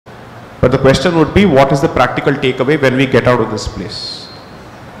But the question would be, what is the practical takeaway when we get out of this place?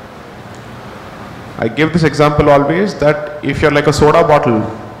 I give this example always that if you're like a soda bottle,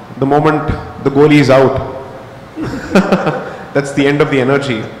 the moment the goalie is out, that's the end of the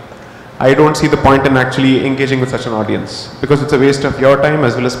energy. I don't see the point in actually engaging with such an audience because it's a waste of your time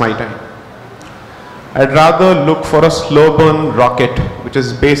as well as my time. I'd rather look for a slow burn rocket which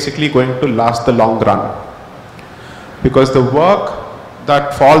is basically going to last the long run. Because the work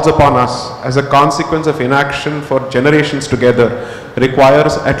that falls upon us as a consequence of inaction for generations together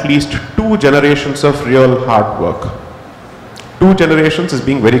requires at least 2 generations of real hard work. 2 generations is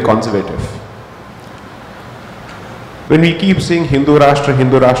being very conservative. When we keep saying Hindu Rashtra,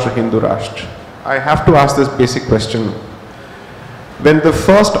 Hindu Rashtra, Hindu Rashtra, I have to ask this basic question. When the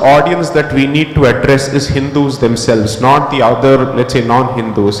first audience that we need to address is Hindus themselves, not the other, let's say,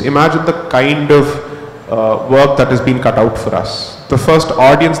 non-Hindus, imagine the kind of work that has been cut out for us. The first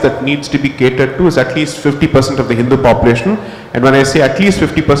audience that needs to be catered to is at least 50% of the Hindu population. And when I say at least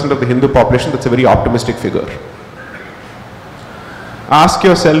 50% of the Hindu population, that's a very optimistic figure. Ask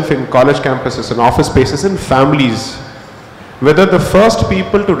yourself in college campuses, in office spaces, in families, whether the first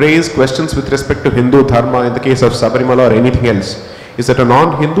people to raise questions with respect to Hindu dharma, in the case of Sabarimala or anything else, is it a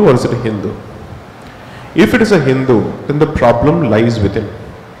non-Hindu or is it a Hindu? If it is a Hindu, then the problem lies within.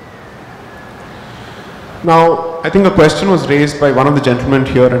 Now, I think a question was raised by one of the gentlemen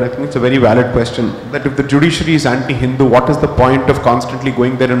here, and I think it's a very valid question, that if the judiciary is anti-Hindu, what is the point of constantly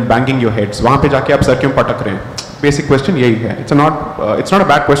going there and banging your heads? वहाँ पे जाके आप sir क्यों पटक रहे हैं? Basic question यही है. It's not a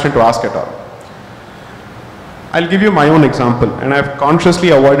bad question to ask at all. I'll give you my own example, and I've consciously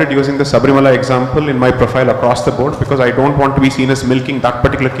avoided using the Sabarimala example in my profile across the board because I don't want to be seen as milking that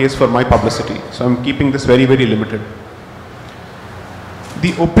particular case for my publicity. So I'm keeping this very, very limited.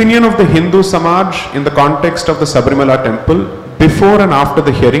 The opinion of the Hindu Samaj in the context of the Sabarimala temple before and after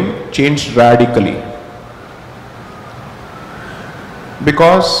the hearing changed radically.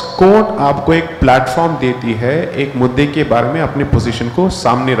 Because court आपको एक platform देती है एक मुद्दे के बारे में अपने पोजीशन को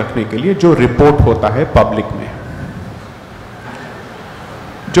सामने रखने के लिए जो रिपोर्ट होता है पब्लिक में.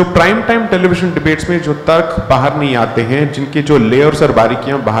 जो प्राइम टाइम टेलीविजन डिबेट्स में जो तर्क बाहर नहीं आते हैं, जिनके जो लेयर्स और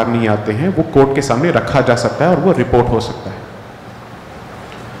बारीकियां बाहर नहीं आते हैं, वो कोर्ट के सामने रखा जा सकता है और वो रिपोर्ट हो सकता है.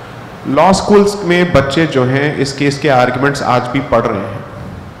 लॉ स्कूल्स में बच्चे जो हैं इस केस के आर्ग्यूमेंट्स आज भी पढ़ रहे हैं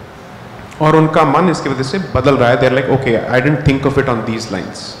और उनका मन इसकी वजह से बदल रहा है. There like okay, I didn't think of it on these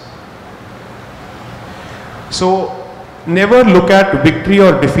lines. So never look at victory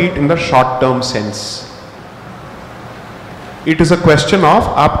और defeat in the short term sense. It is a question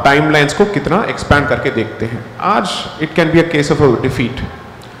of आप टाइमलाइंस को कितना एक्सपैंड करके देखते हैं. आज it can be a case of a defeat.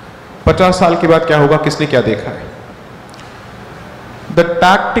 50 साल के बाद क्या होगा, किसने क्या देखा है. The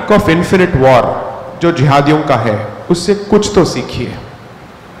tactic of infinite war जो जिहादियों का है, उससे कुछ तो सीखिए.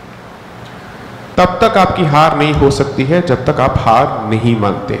 तब तक आपकी हार नहीं हो सकती है जब तक आप हार नहीं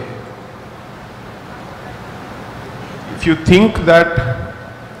मानते. If you think that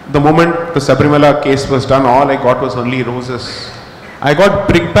the moment the Sabarimala case was done all I got was only roses, I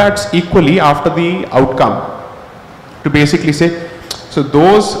got brickbats equally after the outcome to basically say, so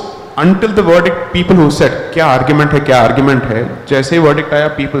those until the verdict, people who said क्या argument है, क्या argument है, जैसे ही verdict आया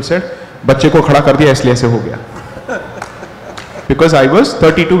people said बच्चे को खड़ा कर दिया इसलिए ऐसे हो गया. Because I was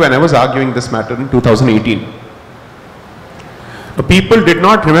 32 when I was arguing this matter in 2018. The people did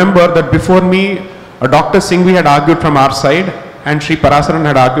not remember that before me, a Dr. Singhvi had argued from our side and Sri Parasaran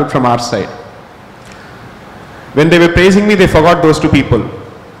had argued from our side. When they were praising me, they forgot those two people.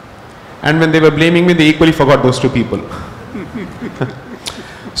 And when they were blaming me, they equally forgot those two people.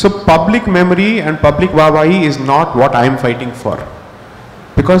 So public memory and public wawahi is not what I am fighting for.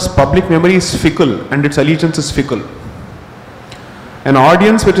 Because public memory is fickle and its allegiance is fickle. An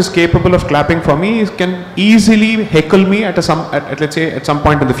audience which is capable of clapping for me can easily heckle me let's say at some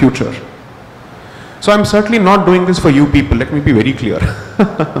point in the future. So I'm certainly not doing this for you people, let me be very clear.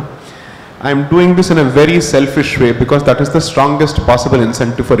 I'm doing this in a very selfish way because that is the strongest possible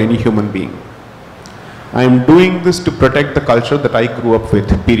incentive for any human being. I'm doing this to protect the culture that I grew up with,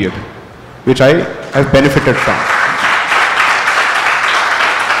 period, which I have benefited from.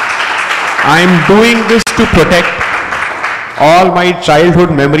 I'm doing this to protect all my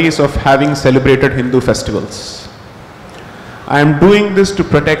childhood memories of having celebrated Hindu festivals. I am doing this to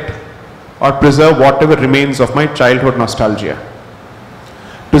protect or preserve whatever remains of my childhood nostalgia.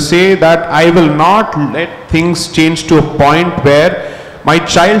 To say that I will not let things change to a point where my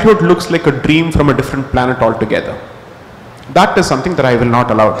childhood looks like a dream from a different planet altogether. That is something that I will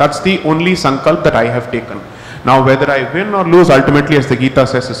not allow. That's the only sankalp that I have taken. Now whether I win or lose ultimately, as the Gita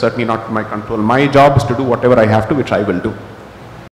says, is certainly not my control. My job is to do whatever I have to, which I will do.